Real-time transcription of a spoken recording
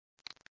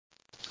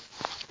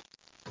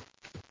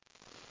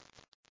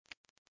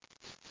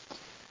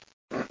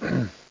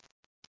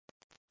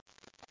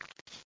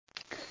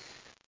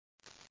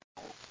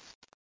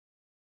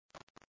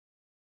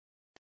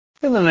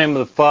In the name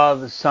of the Father,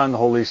 the Son, and the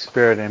Holy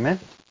Spirit, amen.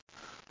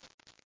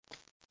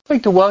 I'd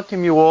like to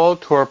welcome you all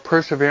to our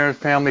Perseverance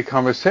Family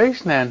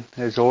Conversation, and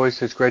as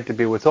always, it's great to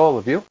be with all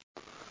of you.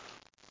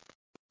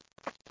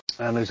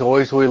 And as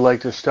always, we'd like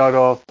to start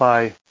off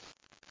by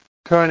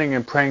turning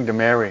and praying to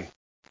Mary.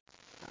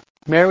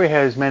 Mary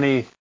has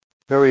many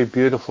very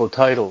beautiful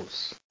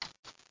titles.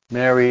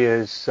 Mary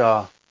is,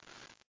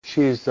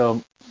 she's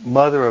the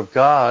Mother of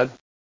God.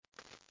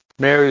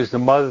 Mary is the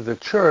Mother of the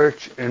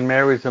Church, and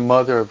Mary is the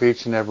Mother of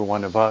each and every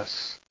one of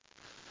us.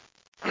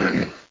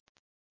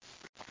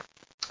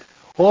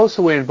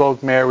 Also, we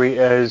invoke Mary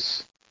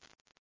as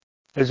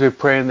we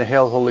pray in the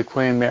Hail, Holy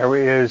Queen.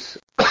 Mary is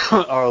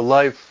our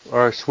life,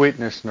 our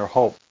sweetness, and our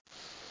hope.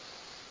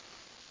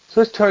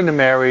 So let's turn to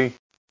Mary,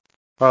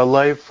 our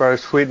life, our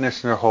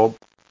sweetness, and our hope,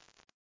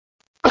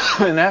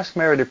 and ask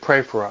Mary to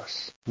pray for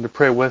us and to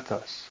pray with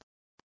us.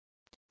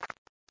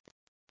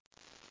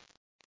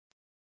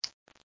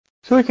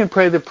 So we can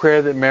pray the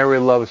prayer that Mary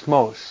loves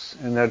most,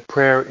 and that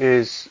prayer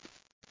is,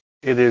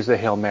 it is the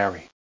Hail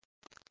Mary.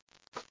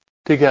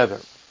 Together.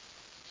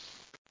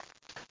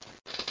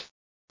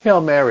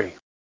 Hail Mary,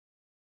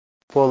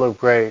 full of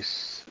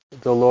grace,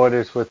 the Lord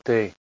is with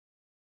thee.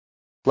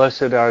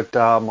 Blessed art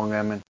thou among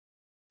women,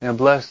 and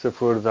blessed the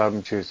fruit of thy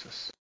womb,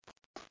 Jesus.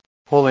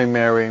 Holy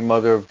Mary,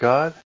 Mother of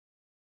God,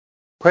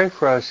 pray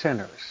for us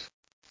sinners,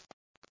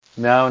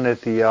 now and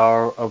at the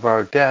hour of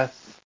our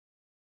death.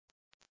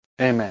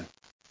 Amen.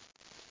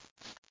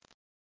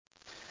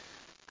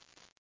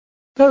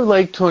 I would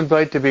like to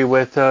invite to be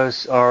with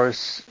us our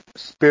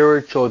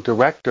spiritual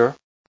director,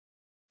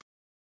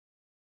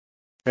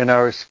 and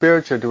our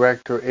spiritual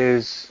director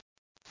is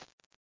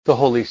the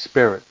Holy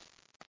Spirit.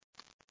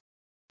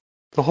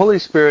 The Holy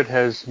Spirit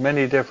has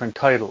many different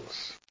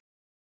titles,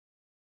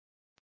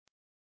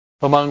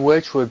 among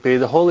which would be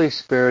the Holy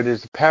Spirit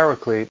is the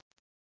Paraclete.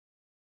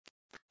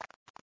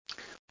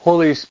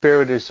 Holy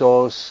Spirit is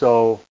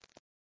also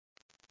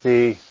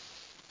the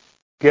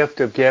gift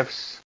of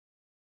gifts.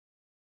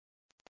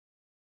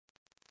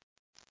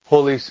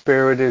 Holy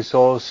Spirit is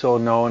also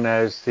known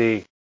as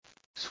the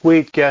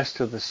sweet guest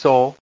of the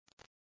soul.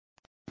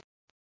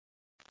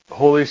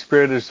 Holy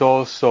Spirit is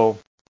also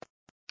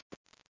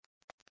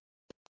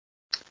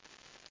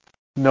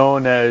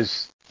known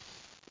as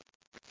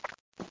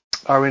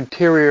our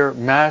interior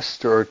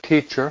master or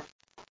teacher.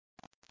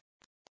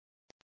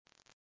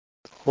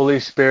 Holy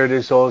Spirit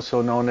is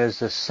also known as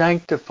the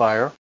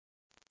sanctifier,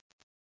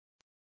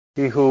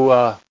 he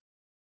who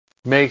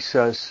makes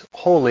us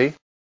holy.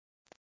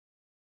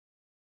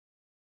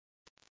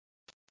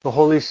 The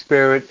Holy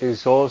Spirit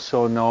is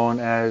also known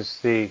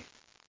as He's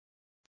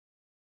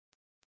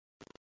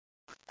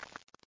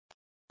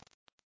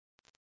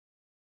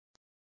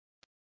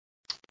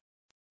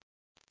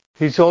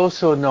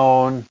also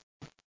known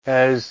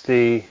as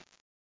the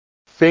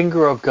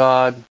finger of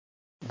God,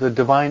 the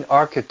divine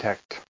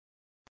architect.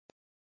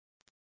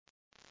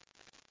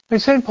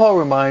 And St. Paul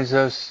reminds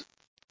us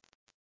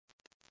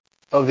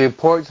of the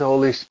importance of the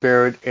Holy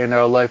Spirit in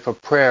our life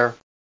of prayer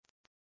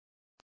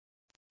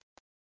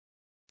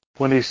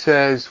when he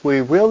says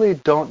we really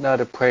don't know how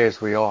to pray as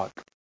we ought.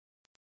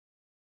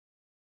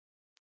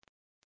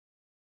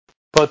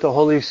 But the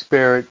Holy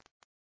Spirit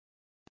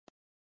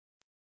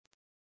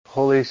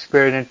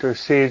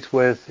intercedes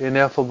with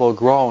ineffable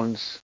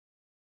groans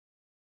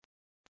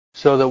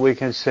so that we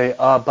can say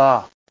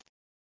Abba.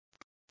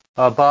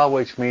 Abba,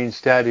 which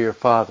means Daddy or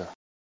Father.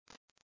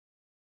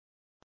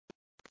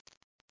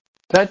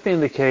 That being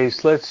the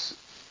case, let's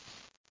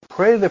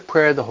pray the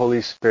prayer of the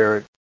Holy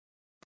Spirit.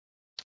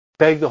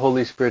 Beg the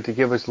Holy Spirit to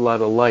give us a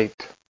lot of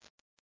light.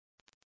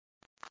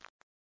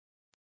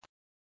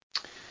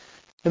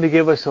 And to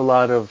give us a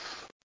lot of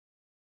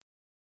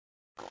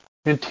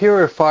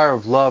interior fire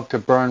of love to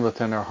burn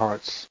within our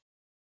hearts.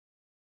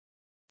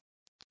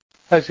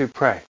 As we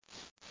pray.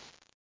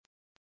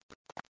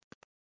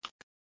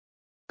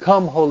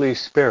 Come, Holy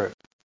Spirit.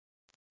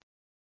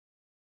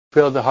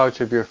 Fill the hearts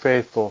of your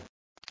faithful.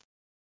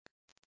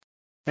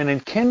 And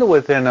enkindle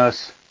within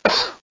us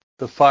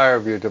the fire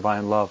of your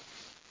divine love.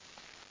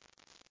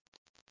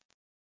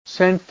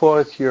 Send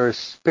forth your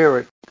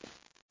Spirit.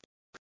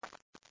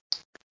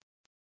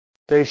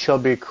 They shall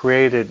be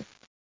created.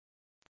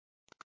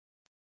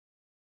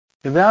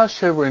 And thou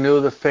shalt renew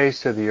the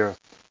face of the earth.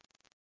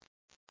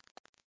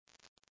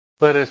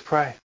 Let us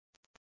pray.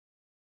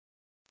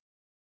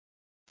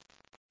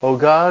 O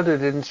God, who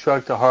did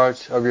instruct the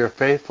hearts of your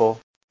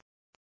faithful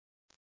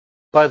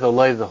by the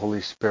light of the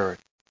Holy Spirit,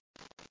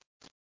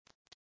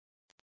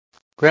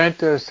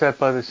 grant us that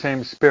by the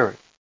same Spirit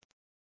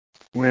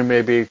we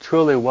may be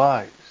truly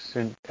wise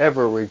and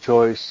ever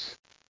rejoice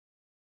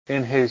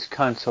in his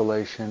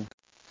consolation.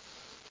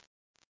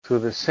 Through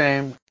the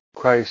same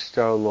Christ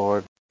our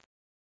Lord.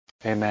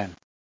 Amen.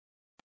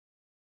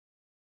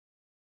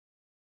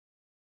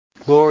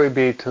 Glory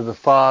be to the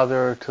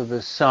Father, to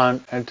the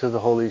Son, and to the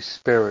Holy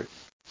Spirit,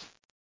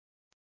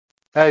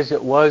 as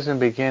it was in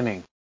the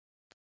beginning,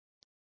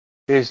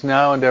 is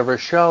now, and ever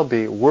shall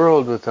be,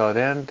 world without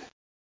end.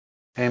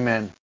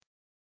 Amen.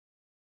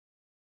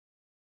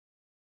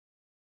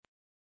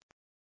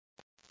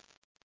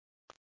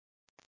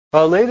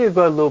 Our Lady of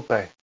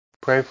Guadalupe,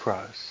 pray for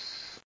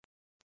us.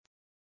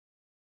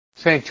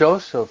 Saint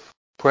Joseph,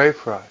 pray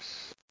for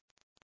us.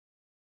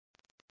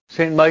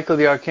 Saint Michael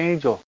the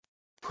Archangel,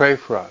 pray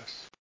for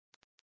us.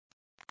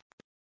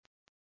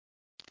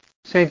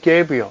 Saint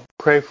Gabriel,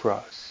 pray for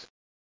us.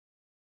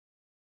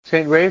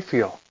 Saint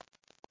Raphael,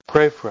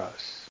 pray for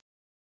us.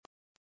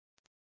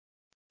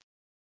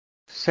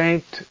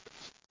 Saint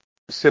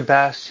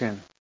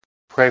Sebastian,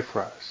 pray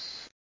for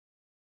us.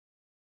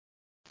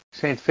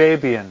 Saint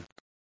Fabian,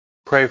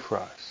 pray for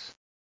us.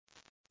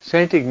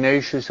 Saint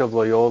Ignatius of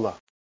Loyola,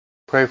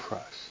 pray for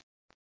us.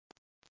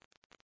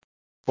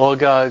 All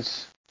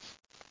God's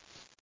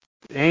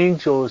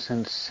angels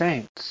and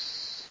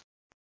saints,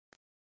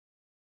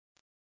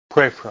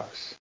 pray for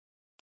us.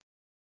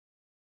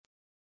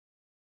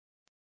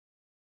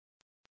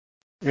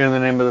 In the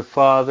name of the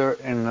Father,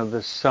 and of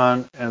the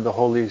Son, and of the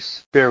Holy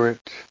Spirit.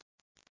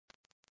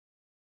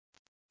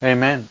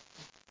 Amen.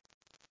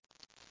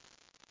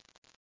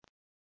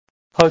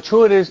 How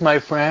true it is, my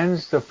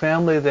friends, the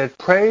family that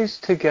prays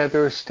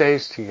together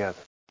stays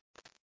together.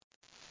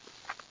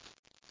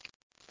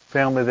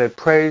 Family that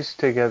prays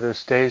together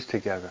stays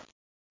together.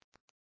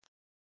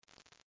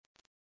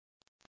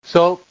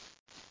 So,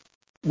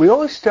 we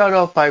always start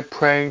off by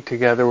praying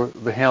together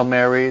the Hail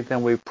Mary,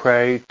 then we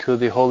pray to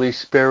the Holy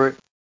Spirit,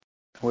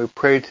 and we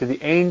pray to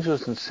the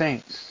angels and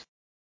saints.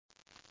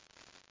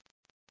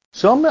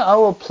 So I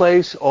will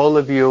place all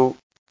of you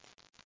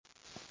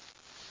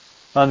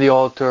on the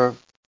altar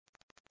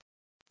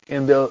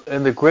in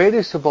the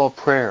greatest of all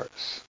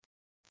prayers.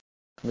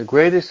 And the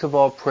greatest of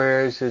all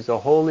prayers is the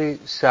holy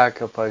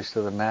sacrifice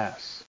of the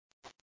Mass.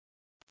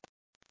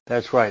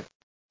 That's right.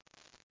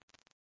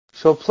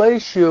 So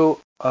place you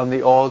on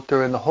the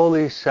altar in the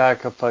holy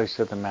sacrifice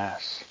of the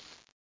Mass.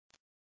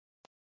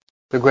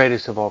 The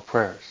greatest of all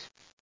prayers.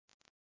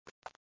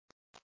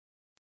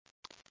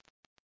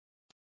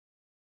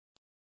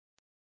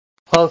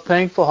 How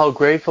thankful, how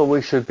grateful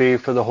we should be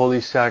for the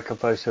holy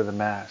sacrifice of the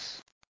Mass.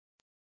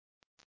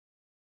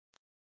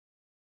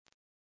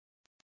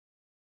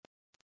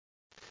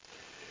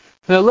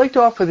 And I'd like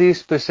to offer these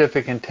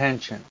specific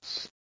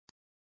intentions.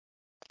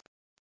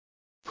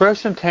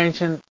 First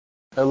intention,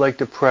 I'd like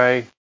to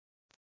pray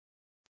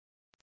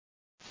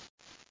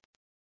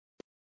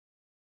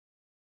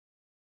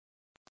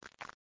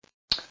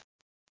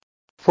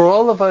for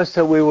all of us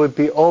that we would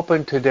be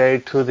open today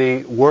to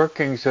the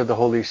workings of the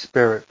Holy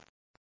Spirit.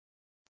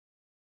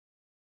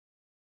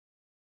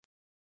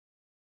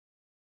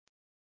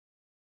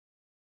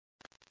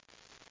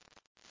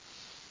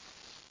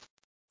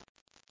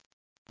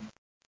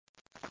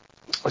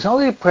 So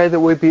only pray that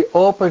we be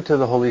open to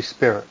the Holy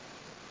Spirit.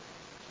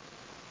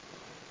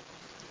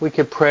 We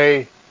could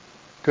pray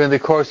during the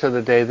course of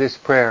the day this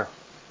prayer.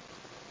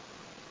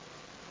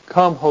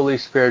 Come, Holy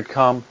Spirit,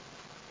 come.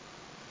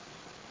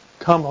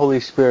 Come, Holy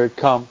Spirit,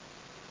 come.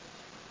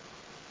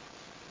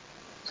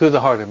 Through the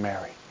heart of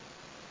Mary.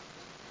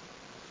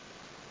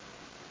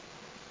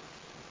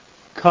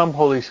 Come,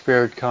 Holy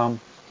Spirit, come.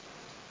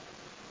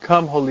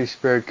 Come, Holy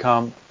Spirit,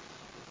 come.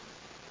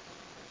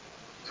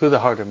 Through the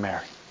heart of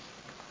Mary.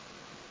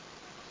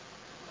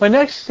 My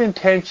next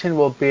intention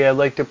will be, I'd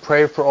like to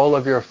pray for all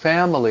of your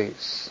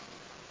families.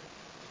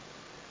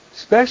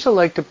 Especially I'd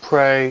like to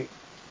pray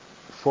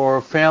for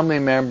family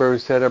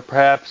members that are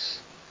perhaps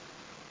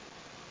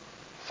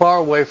far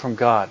away from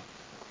God.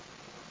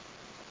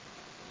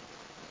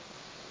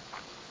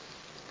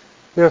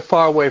 They're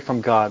far away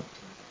from God.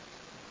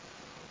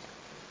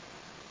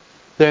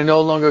 They're no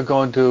longer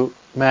going to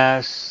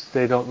Mass.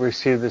 They don't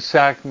receive the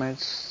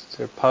sacraments.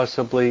 They're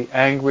possibly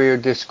angry or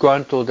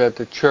disgruntled at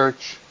the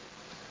church.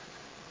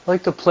 I'd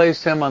like to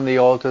place them on the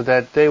altar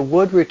that they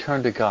would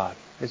return to God.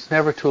 It's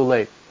never too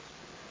late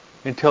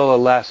until the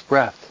last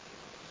breath.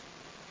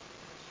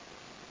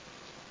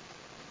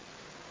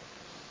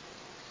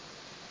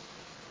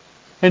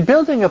 And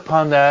building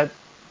upon that,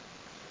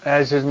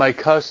 as is my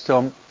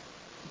custom,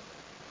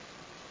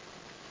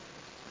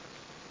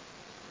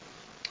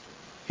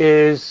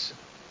 is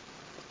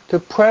to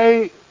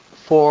pray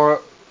for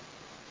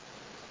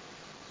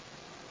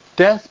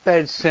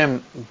deathbed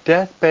sinners,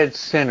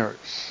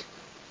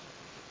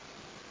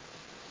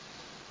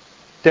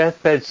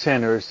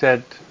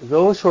 that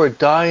those who are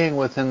dying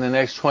within the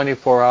next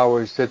 24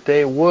 hours, that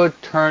they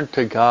would turn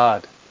to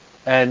God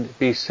and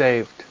be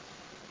saved.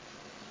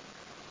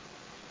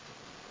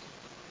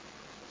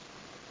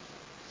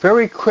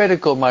 Very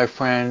critical, my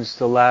friends,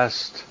 the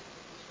last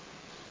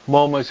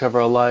moments of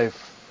our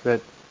life,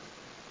 that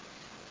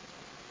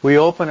we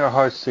open our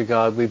hearts to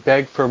God, we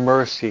beg for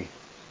mercy.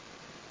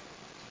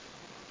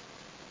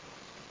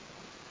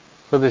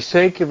 For the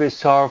sake of His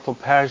sorrowful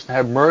passion,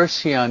 have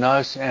mercy on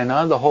us and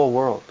on the whole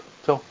world.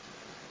 So,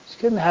 let's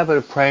get in the habit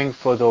of praying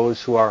for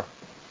those who are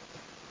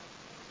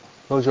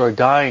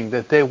dying,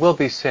 that they will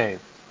be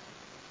saved.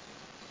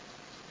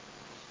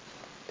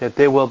 That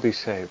they will be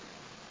saved.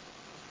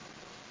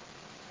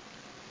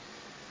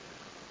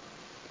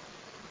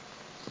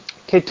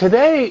 Okay,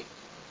 today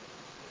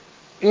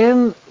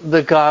in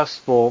the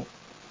Gospel,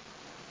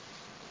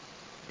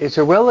 It's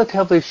a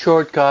relatively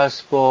short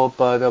gospel,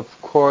 but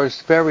of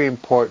course very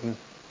important.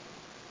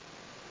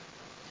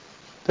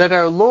 That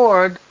our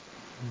Lord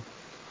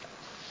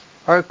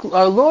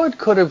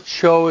could have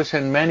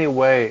chosen many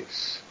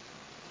ways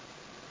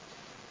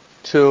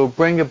to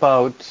bring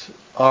about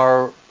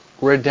our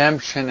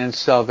redemption and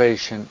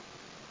salvation.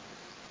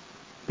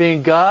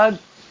 Being God,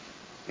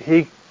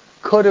 He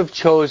could have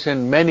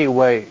chosen many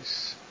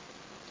ways.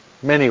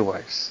 Many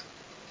ways.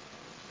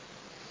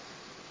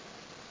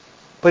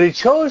 But He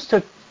chose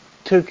to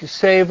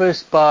save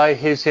us by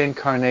His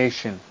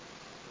incarnation.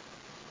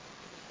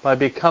 By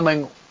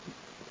becoming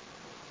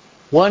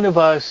one of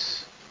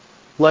us,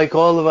 like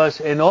all of us,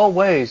 in all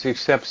ways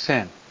except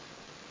sin.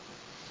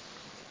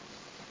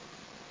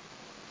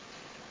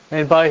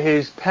 And by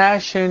His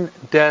passion,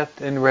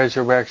 death, and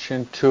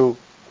resurrection to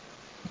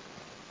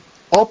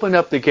open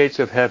up the gates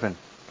of heaven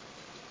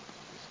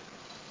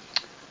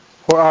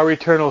for our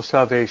eternal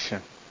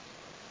salvation.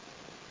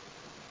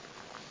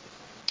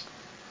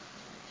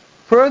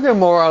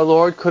 Furthermore, our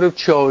Lord could have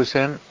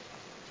chosen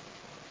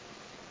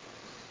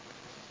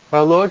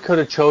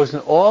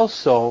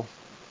also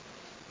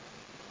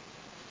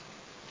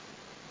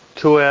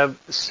to have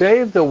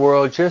saved the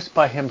world just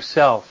by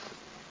Himself.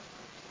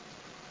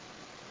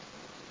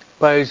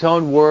 By His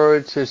own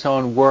words, His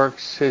own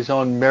works, His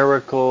own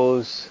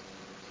miracles.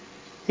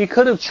 He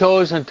could have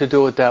chosen to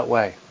do it that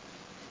way.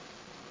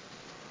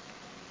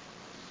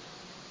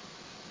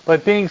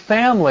 But being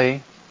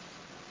family,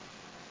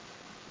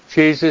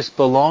 Jesus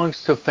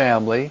belongs to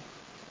family,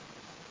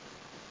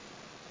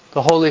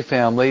 the Holy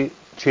Family,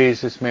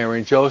 Jesus, Mary,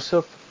 and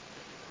Joseph.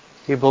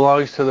 He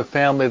belongs to the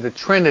family of the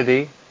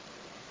Trinity,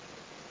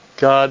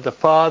 God the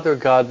Father,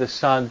 God the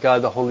Son,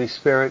 God the Holy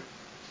Spirit.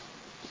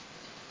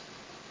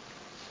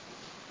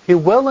 He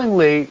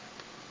willingly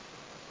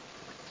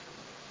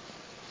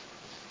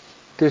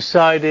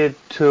decided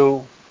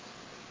to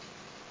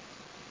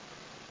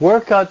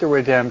work out the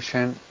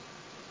redemption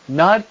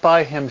not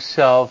by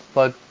Himself,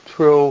 but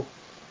through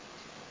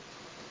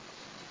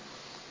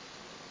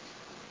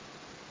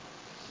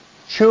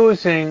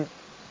choosing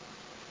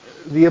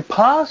the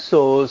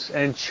apostles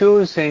and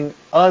choosing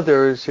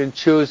others and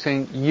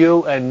choosing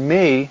you and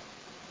me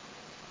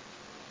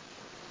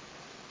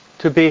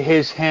to be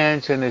His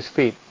hands and His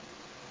feet.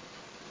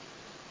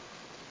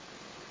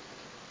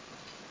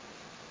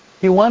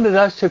 He wanted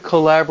us to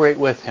collaborate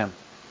with Him.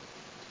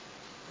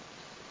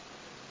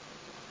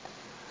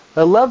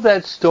 I love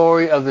that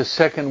story of the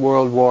Second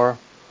World War.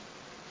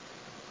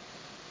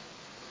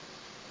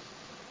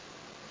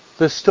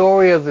 The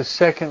story of the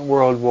Second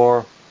World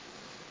War,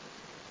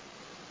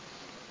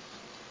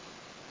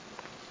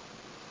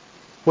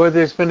 where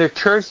there's been a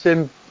church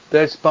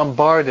that's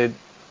bombarded,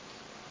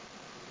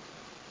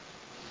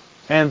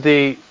 and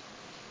the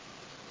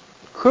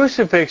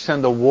crucifix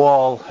on the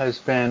wall has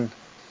been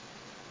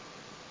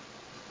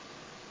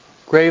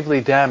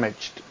gravely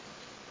damaged,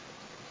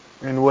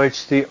 in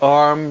which the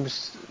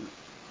arms,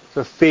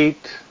 the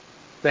feet,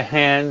 the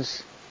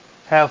hands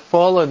have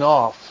fallen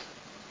off.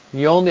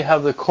 You only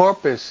have the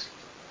corpus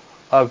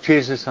of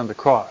Jesus on the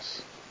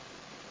cross.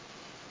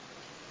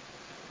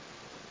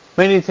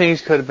 Many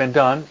things could have been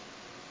done.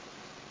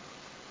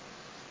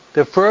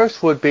 The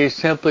first would be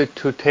simply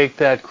to take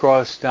that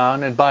cross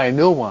down and buy a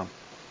new one,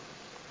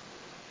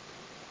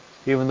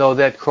 even though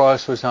that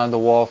cross was on the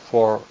wall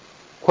for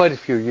quite a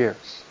few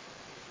years.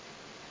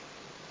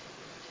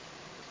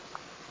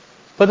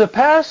 But the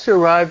pastor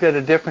arrived at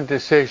a different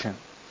decision.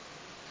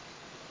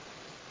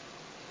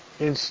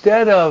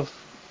 Instead of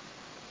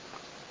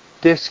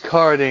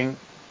discarding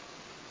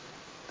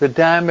the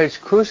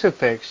damaged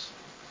crucifix,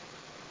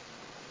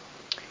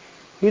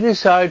 he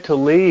decided to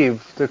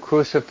leave the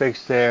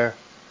crucifix there,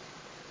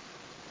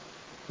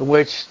 in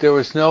which there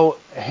was no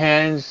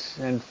hands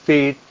and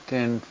feet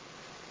and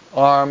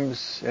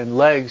arms and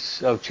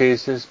legs of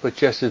Jesus, but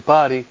just His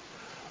body.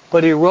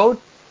 But he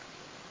wrote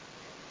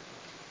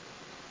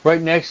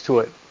right next to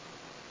it,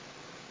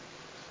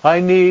 "I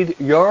need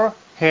your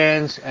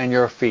hands and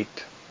your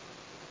feet."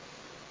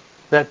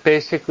 That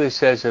basically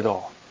says it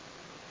all.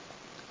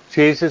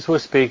 Jesus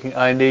was speaking,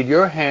 "I need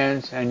your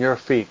hands and your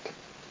feet."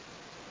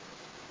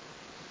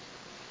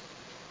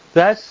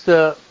 That's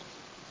the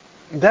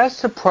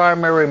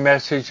primary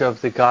message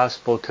of the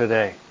gospel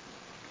today.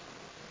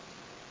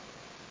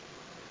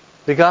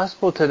 The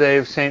gospel today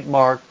of St.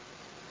 Mark,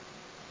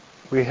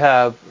 we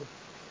have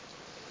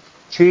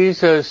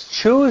Jesus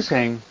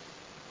choosing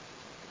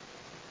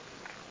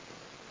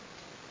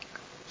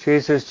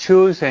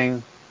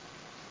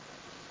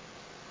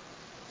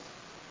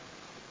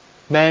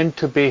men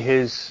to be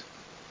His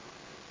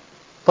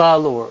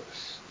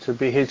followers, to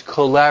be His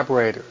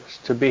collaborators,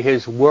 to be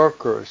His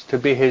workers, to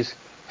be His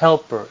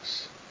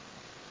helpers,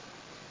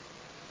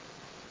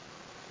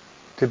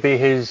 to be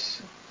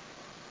His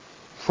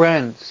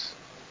friends.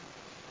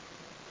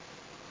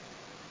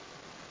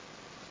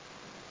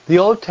 The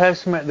Old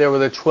Testament, there were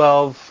the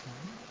 12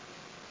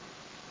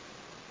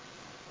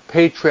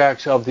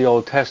 patriarchs of the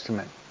Old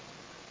Testament.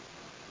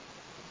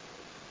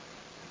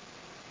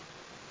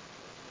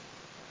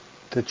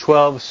 the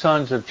 12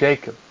 sons of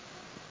Jacob.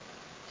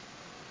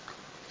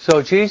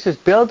 So Jesus,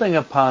 building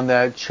upon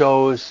that,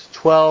 chose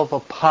 12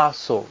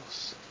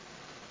 apostles.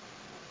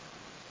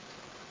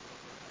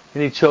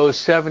 And he chose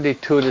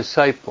 72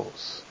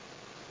 disciples.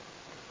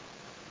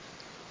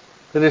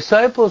 The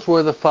disciples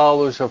were the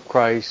followers of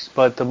Christ,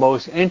 but the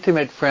most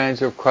intimate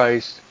friends of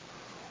Christ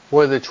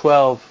were the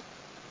 12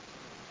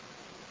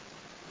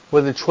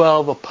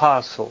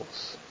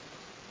 apostles.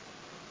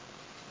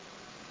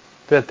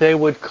 That they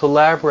would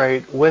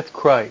collaborate with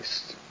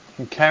Christ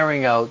in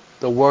carrying out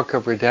the work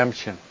of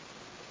redemption.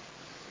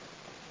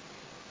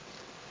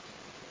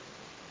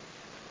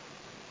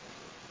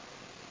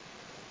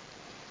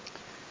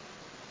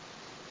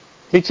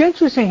 It's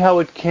interesting how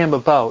it came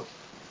about.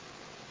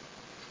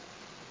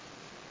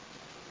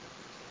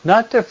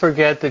 Not to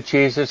forget that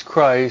Jesus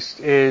Christ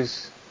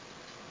is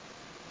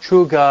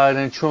true God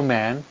and true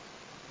man,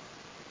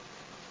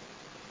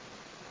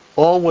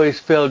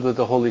 always filled with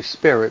the Holy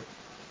Spirit.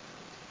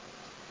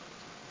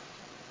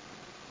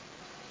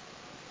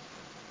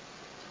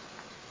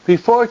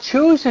 Before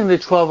choosing the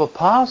 12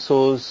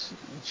 apostles,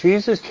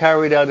 Jesus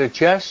carried out a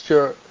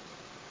gesture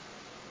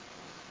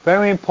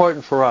very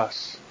important for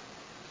us.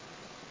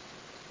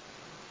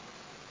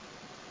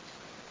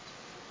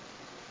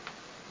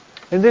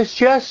 In this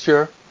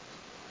gesture,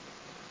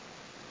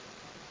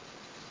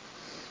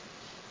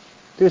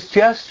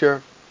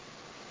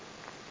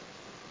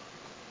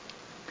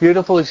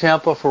 beautiful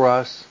example for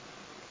us,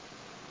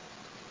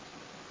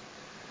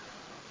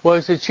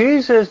 was that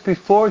Jesus,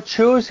 before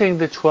choosing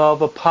the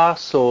 12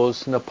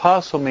 apostles, an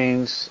apostle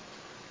means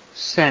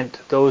sent,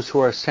 those who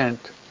are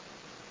sent.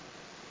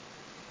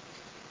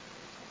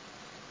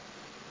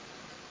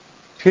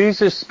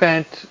 Jesus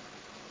spent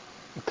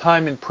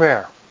time in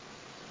prayer,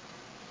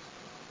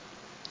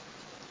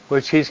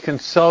 which he's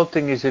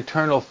consulting his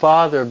eternal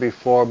Father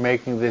before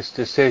making this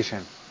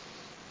decision.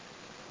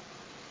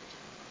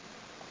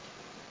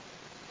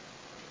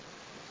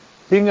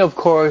 Being, of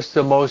course,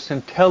 the most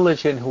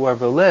intelligent who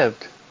ever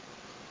lived,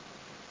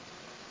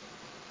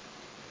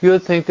 you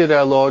would think that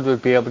our Lord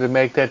would be able to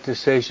make that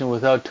decision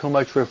without too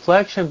much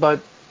reflection,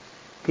 but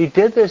he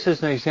did this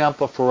as an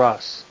example for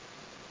us.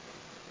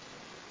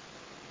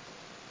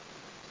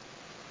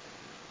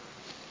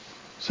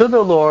 So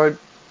the Lord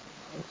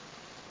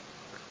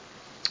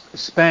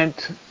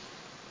spent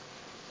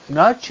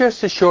not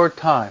just a short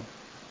time,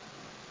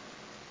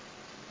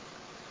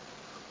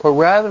 but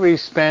rather he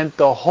spent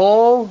the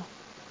whole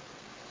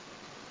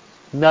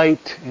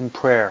night in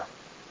prayer.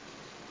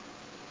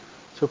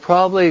 So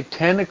probably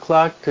 10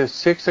 o'clock to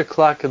 6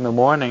 o'clock in the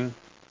morning,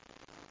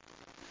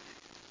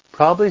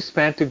 probably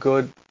spent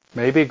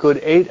maybe a good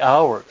 8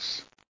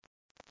 hours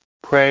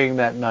praying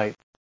that night,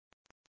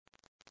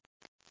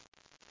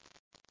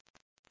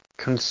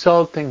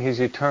 consulting his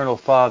eternal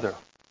Father.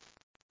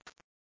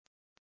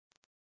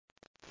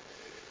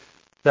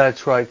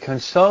 That's right,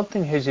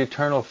 consulting his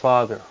eternal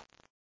Father.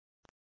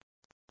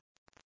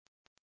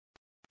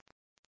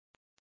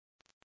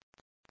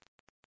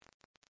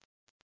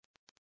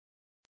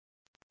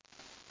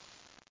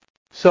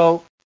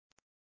 So,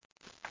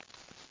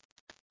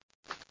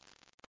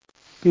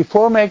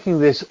 before making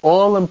this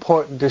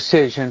all-important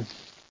decision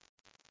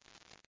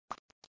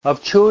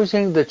of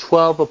choosing the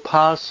 12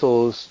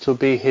 apostles to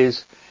be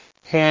his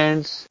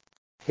hands,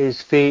 his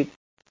feet,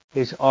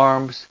 his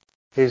arms,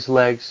 his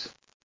legs,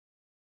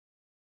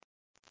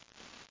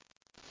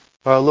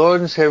 our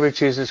Lord and Savior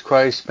Jesus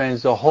Christ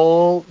spends the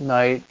whole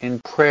night in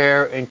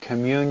prayer and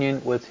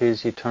communion with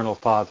his eternal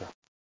Father.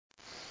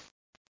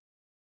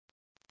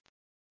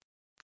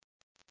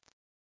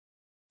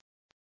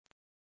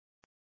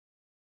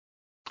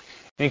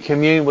 In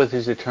communion with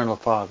his eternal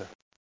Father.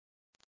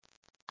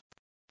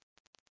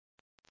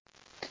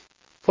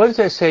 What does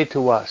that say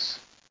to us?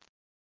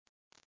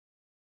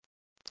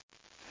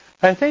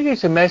 I think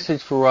it's a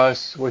message for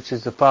us which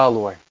is the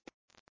following.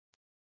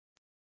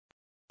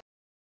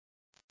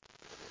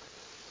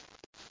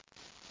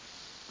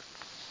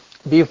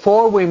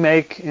 Before we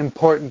make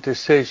important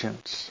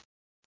decisions,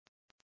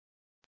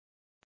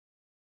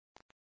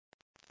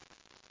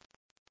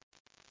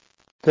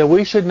 that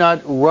we should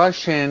not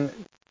rush in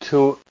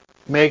to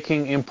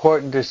making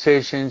important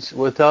decisions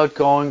without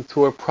going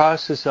through a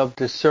process of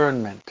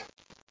discernment.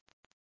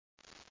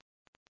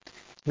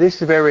 This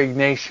very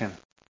Ignatian.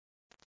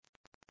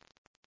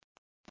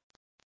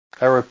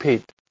 I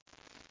repeat,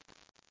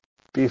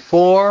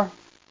 before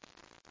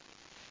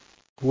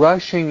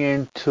rushing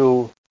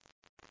into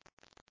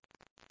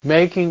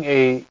making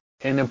an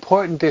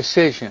important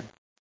decision,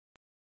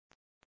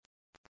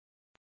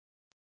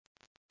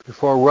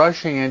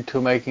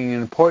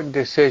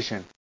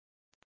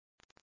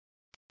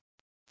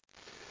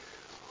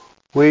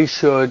 we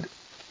should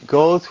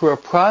go through a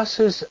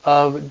process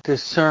of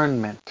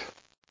discernment.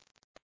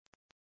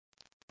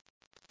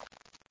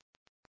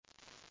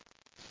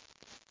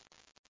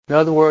 In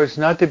other words,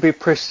 not to be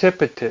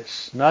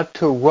precipitous, not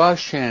to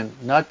rush in,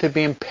 not to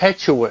be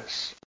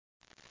impetuous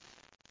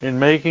in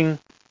making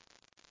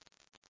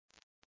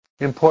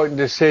important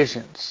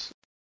decisions.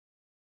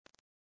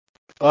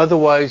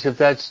 Otherwise, if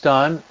that's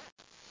done,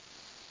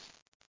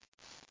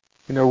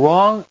 a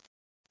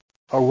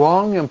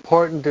wrong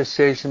important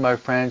decision, my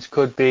friends,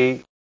 could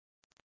be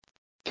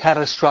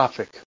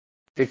catastrophic.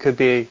 It could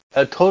be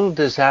a total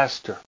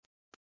disaster.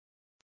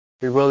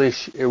 It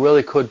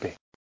really could be.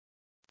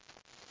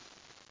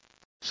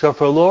 So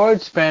if our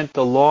Lord spent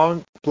a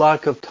long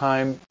block of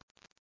time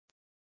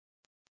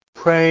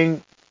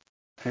praying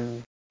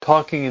and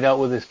talking it out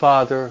with his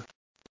Father,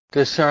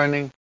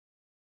 discerning,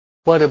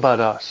 what about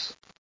us?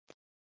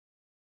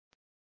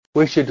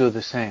 We should do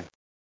the same.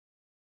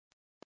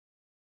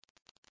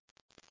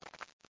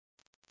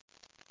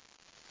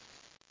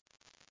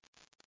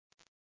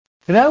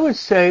 And I would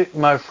say,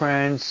 my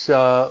friends,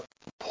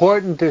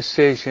 important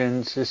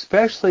decisions,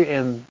 especially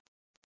in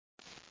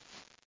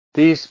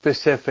these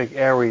specific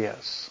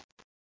areas.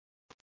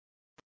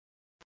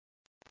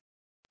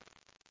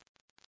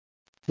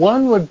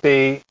 One would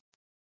be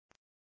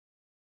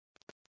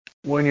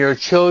when your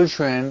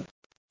children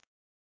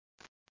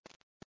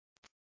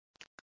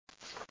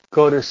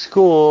go to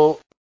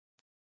school,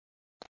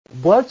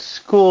 what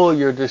school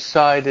you have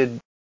decided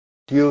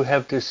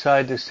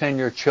to send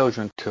your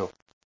children to?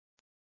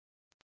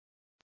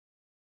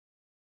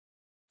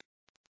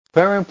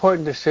 Very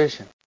important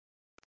decision.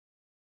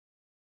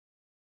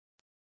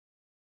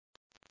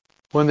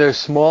 When they're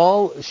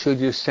small, should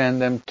you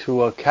send them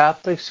to a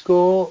Catholic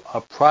school,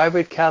 a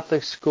private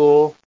Catholic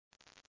school,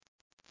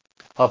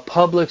 a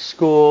public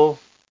school,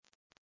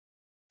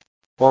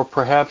 or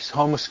perhaps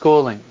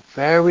homeschooling?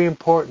 Very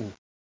important.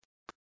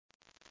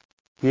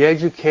 The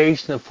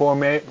education, the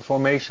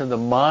formation of the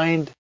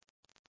mind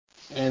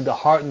and the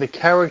heart and the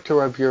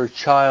character of your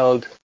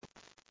child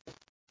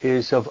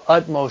is of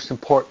utmost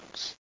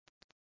importance.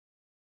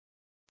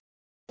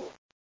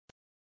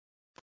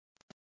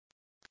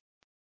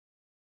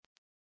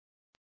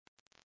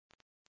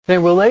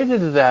 Then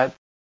related to that,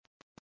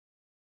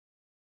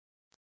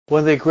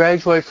 when they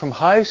graduate from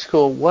high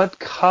school, what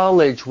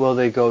college will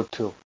they go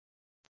to?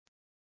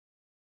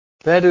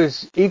 That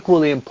is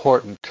equally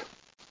important.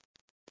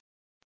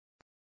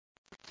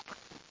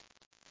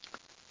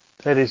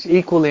 That is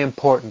equally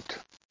important.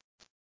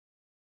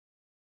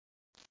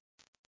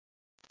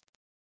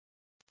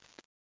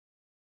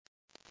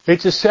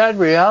 It's a sad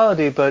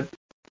reality, but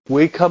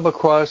we come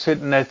across it,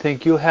 and I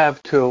think you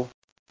have too,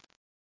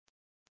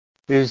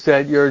 is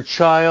that your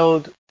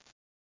child,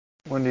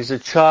 when he's a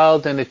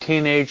child and a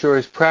teenager,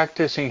 is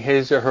practicing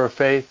his or her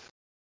faith.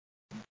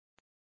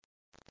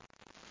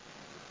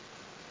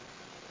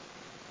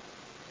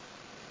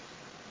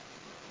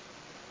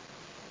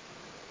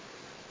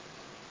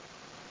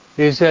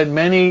 Is that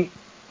many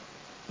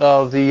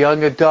of the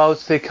young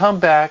adults, they come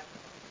back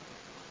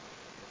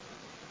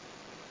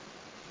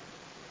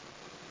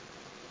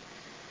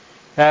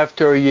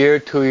after a year,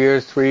 2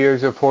 years, 3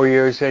 years, or 4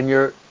 years, and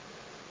your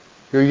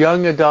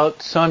young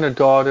adult son or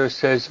daughter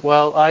says,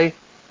 well, I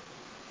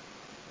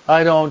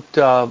don't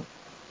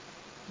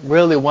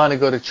really want to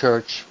go to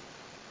church.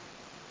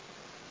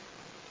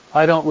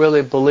 I don't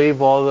really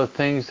believe all the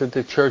things that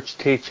the church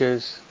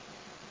teaches.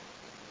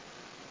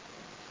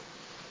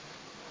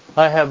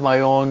 I have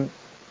my own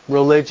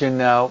religion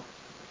now.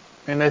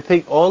 And I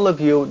think all of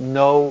you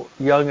know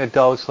young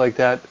adults like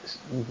that.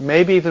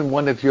 Maybe even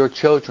one of your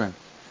children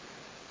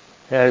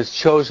has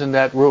chosen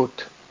that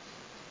route.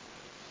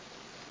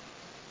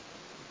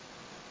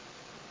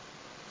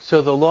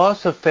 So the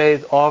loss of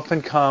faith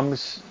often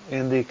comes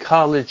in the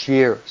college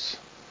years.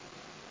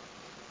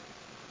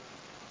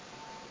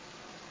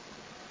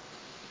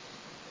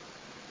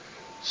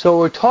 So what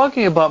we're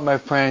talking about, my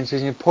friends,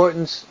 is the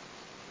importance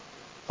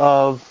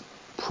of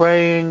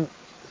praying,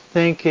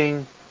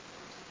 thinking,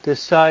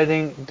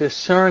 deciding,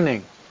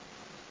 discerning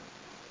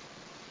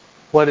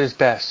what is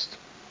best.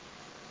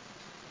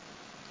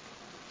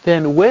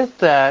 Then with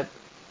that,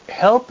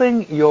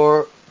 helping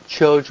your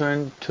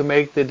children to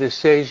make the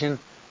decision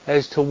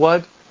as to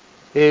what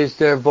is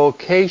their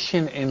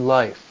vocation in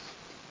life.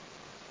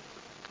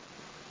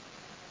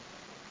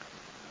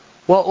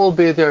 What will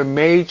be their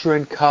major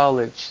in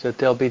college that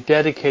they'll be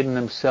dedicating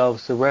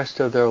themselves the rest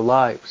of their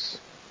lives?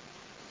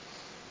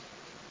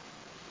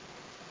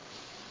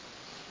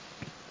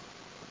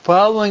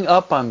 Following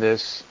up on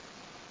this,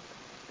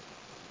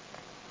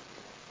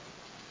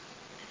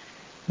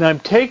 now I'm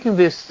taking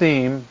this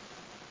theme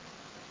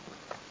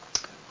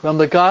from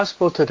the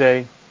Gospel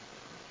today,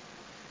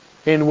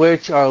 in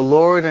which our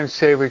Lord and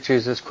Savior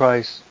Jesus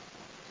Christ,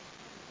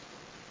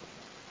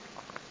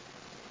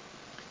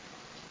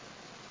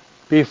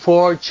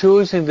 before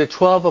choosing the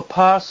 12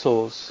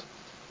 apostles,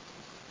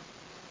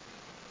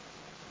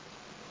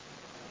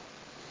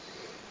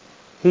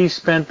 he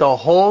spent the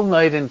whole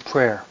night in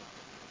prayer.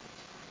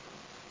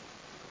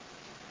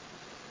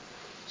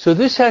 So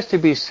this has to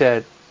be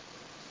said.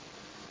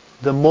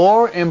 The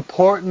more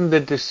important the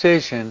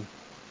decision,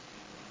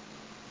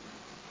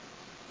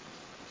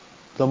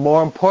 the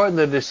more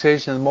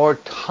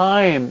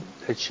time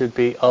that should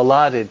be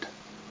allotted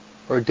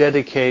or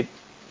dedicated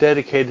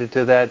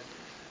to that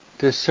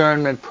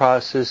discernment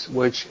process,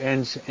 which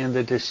ends in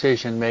the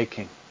decision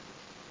making.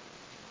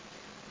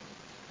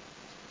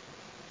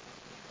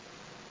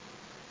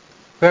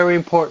 Very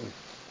important.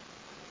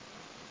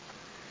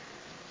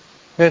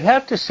 I'd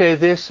have to say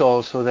this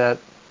also, that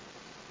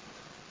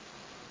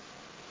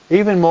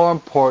even more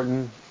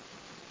important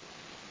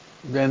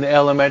than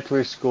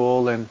elementary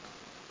school and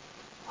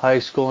high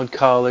school and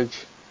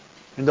college,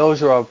 and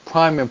those are of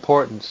prime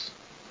importance,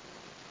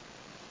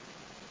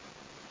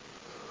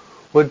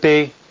 would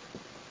be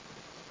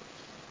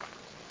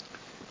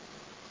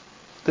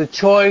the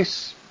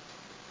choice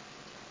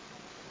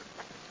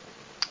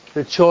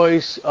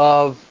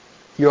of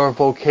your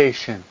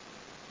vocation.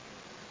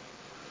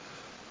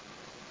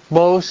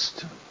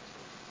 Most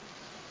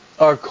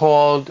are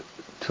called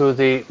to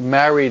the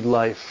married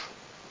life.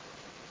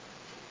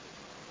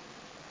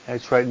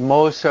 That's right,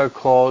 most are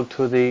called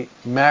to the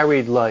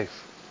married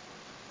life.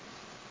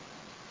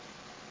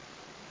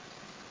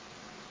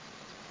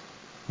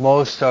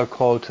 Most are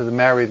called to the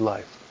married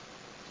life.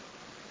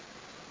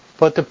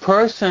 But the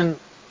person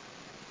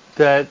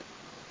that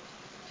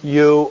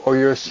you or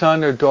your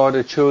son or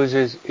daughter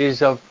chooses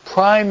is of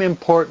prime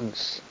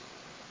importance,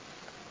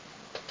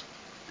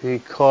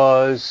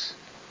 because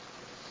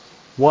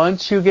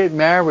once you get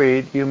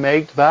married, you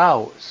make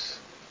vows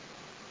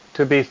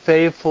to be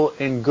faithful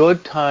in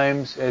good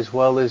times as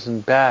well as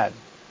in bad,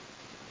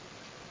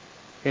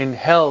 in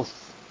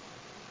health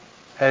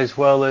as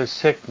well as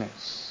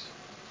sickness,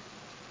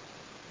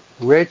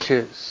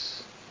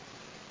 riches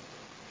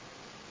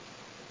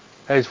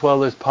as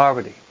well as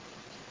poverty,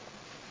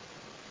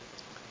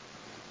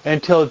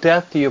 until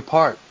death do you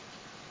part.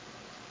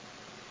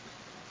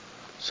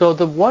 So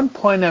the one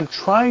point I'm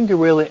trying to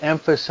really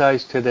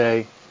emphasize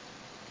today,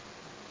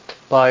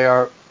 by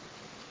our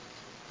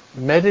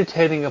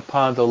meditating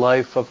upon the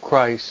life of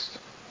Christ,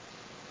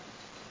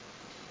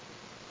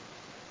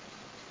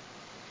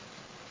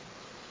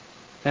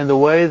 and the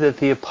way that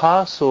the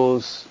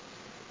apostles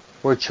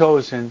were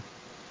chosen,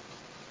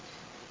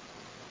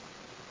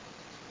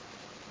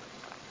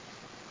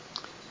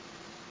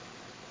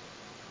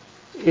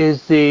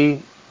 is the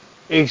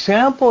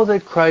example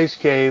that Christ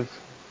gave,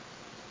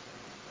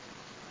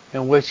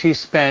 in which he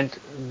spent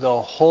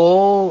the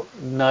whole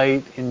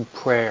night in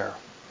prayer.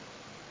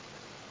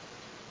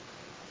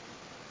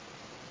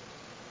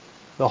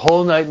 The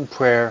whole night in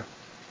prayer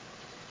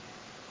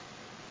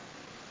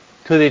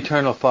to the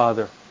Eternal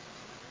Father,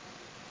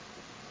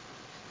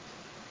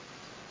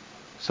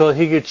 so that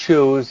he could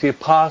choose the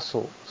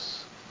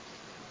apostles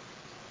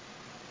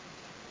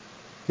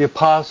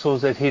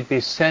that he'd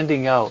be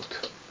sending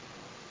out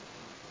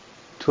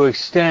to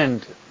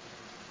extend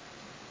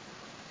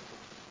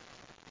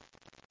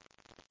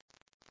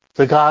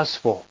the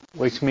gospel,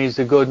 which means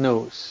the good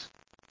news,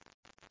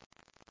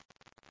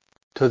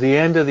 to the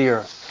end of the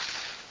earth.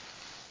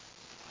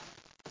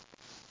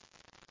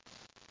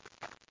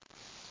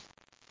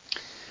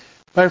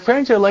 My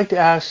friends, I'd like to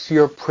ask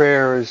your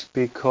prayers,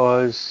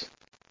 because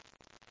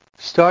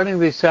starting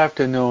this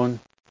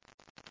afternoon,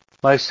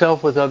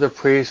 myself with other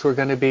priests, we're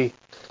going to be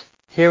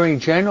hearing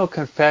general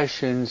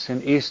confessions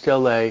in East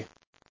LA,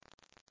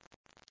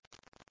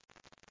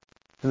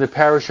 in the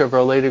parish of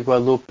Our Lady of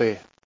Guadalupe.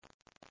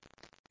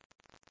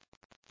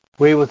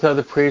 We with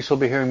other priests will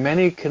be hearing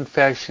many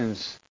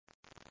confessions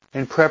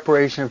in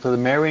preparation for the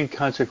Marian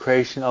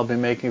consecration I'll be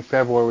making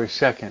February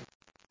 2nd.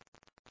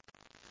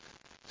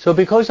 So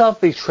because I'll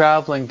be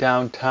traveling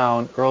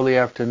downtown early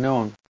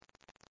afternoon,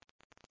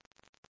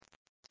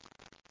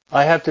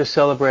 I have to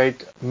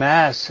celebrate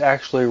Mass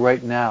actually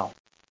right now.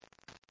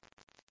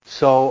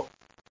 So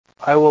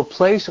I will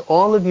place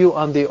all of you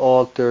on the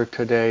altar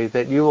today,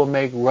 that you will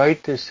make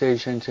right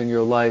decisions in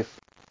your life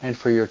and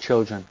for your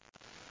children.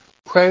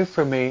 Pray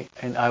for me,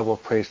 and I will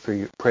pray for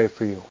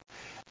you.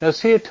 Now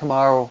see you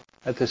tomorrow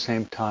at the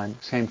same time,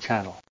 same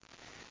channel.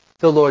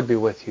 The Lord be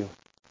with you.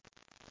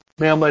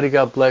 May Almighty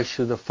God bless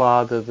you, the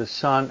Father, the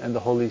Son, and the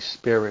Holy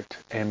Spirit.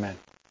 Amen.